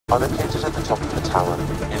are located at the top of the tower in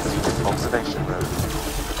the observation room.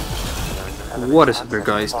 What is up there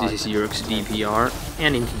guys, this is your DPR,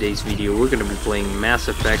 and in today's video we're going to be playing Mass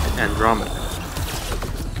Effect Andromeda.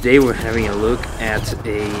 Today we're having a look at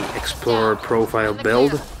a Explorer profile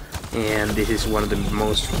build, and this is one of the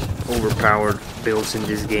most overpowered builds in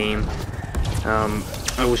this game.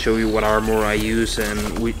 I will show you what armor I use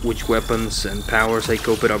and which weapons and powers I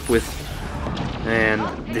cope it up with. And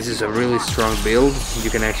this is a really strong build. You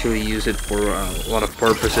can actually use it for a lot of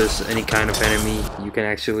purposes, any kind of enemy. You can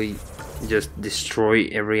actually just destroy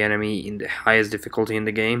every enemy in the highest difficulty in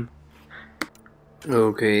the game.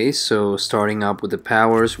 Okay, so starting up with the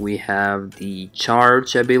powers, we have the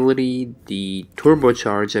charge ability, the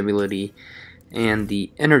turbocharge ability, and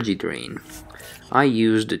the energy drain. I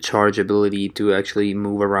use the charge ability to actually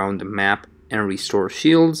move around the map and restore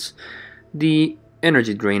shields, the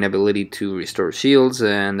energy drain ability to restore shields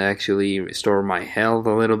and actually restore my health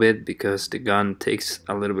a little bit because the gun takes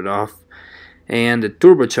a little bit off, and the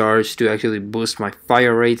turbocharge to actually boost my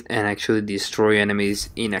fire rate and actually destroy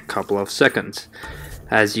enemies in a couple of seconds.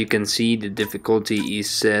 As you can see, the difficulty is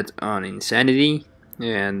set on Insanity,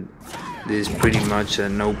 and this is pretty much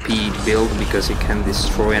an OP build because it can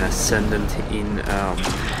destroy an Ascendant in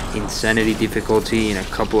Insanity difficulty in a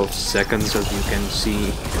couple of seconds, as you can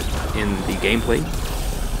see in the gameplay.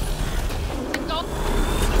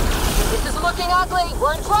 This is looking ugly.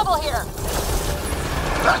 We're in trouble here.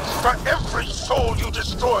 That's for every soul you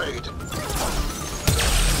destroyed!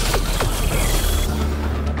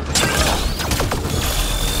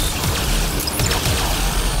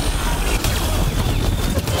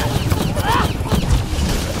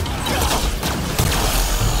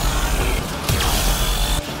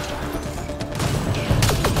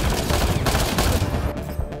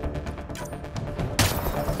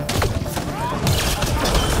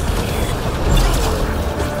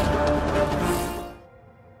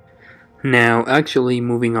 Now, actually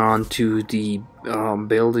moving on to the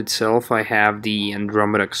build itself, I have the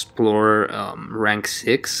Andromeda Explorer rank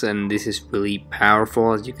 6, and this is really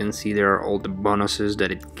powerful. As you can see, there are all the bonuses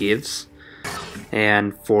that it gives.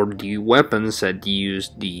 And for the weapons, I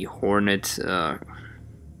use the Hornet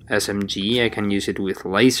SMG. I can use it with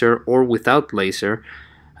laser or without laser.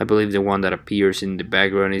 I believe the one that appears in the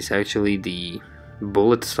background is actually the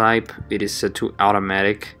bullet type. It is set to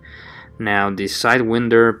automatic. Now the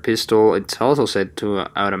Sidewinder pistol, it's also set to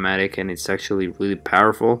automatic, and it's actually really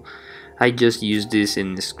powerful. I just use this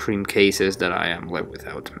in extreme cases that I am left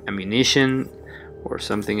without ammunition or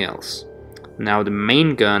something else. Now the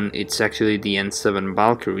main gun, it's actually the N7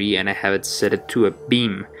 Valkyrie, and I have it set to a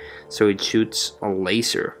beam, so it shoots a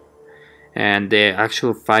laser. And the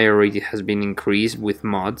actual fire rate has been increased with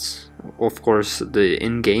mods, of course the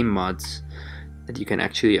in-game mods that you can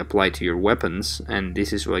actually apply to your weapons, and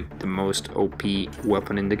this is like the most OP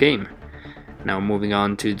weapon in the game. Now moving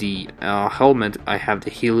on to the helmet, I have the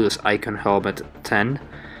Helios Icon Helmet 10,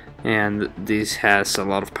 and this has a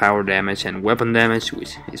lot of power damage and weapon damage,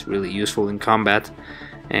 which is really useful in combat.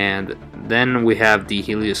 And then we have the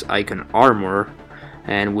Helios Icon Armor,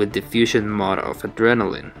 and with the fusion mod of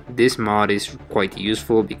Adrenaline. This mod is quite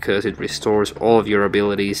useful because it restores all of your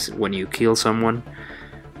abilities when you kill someone.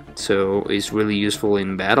 So it's really useful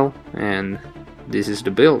in battle, and this is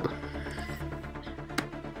the build.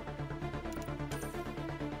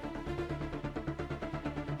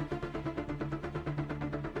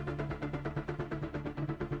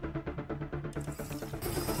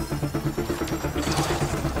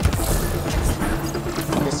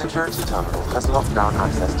 The security terminal has locked down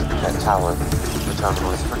access to the pet tower. The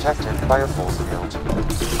terminal is protected by a force field.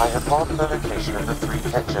 I have marked the location of the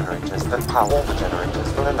 3 pet generators that power all the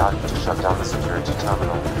generators will allow you to shut down the security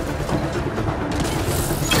terminal.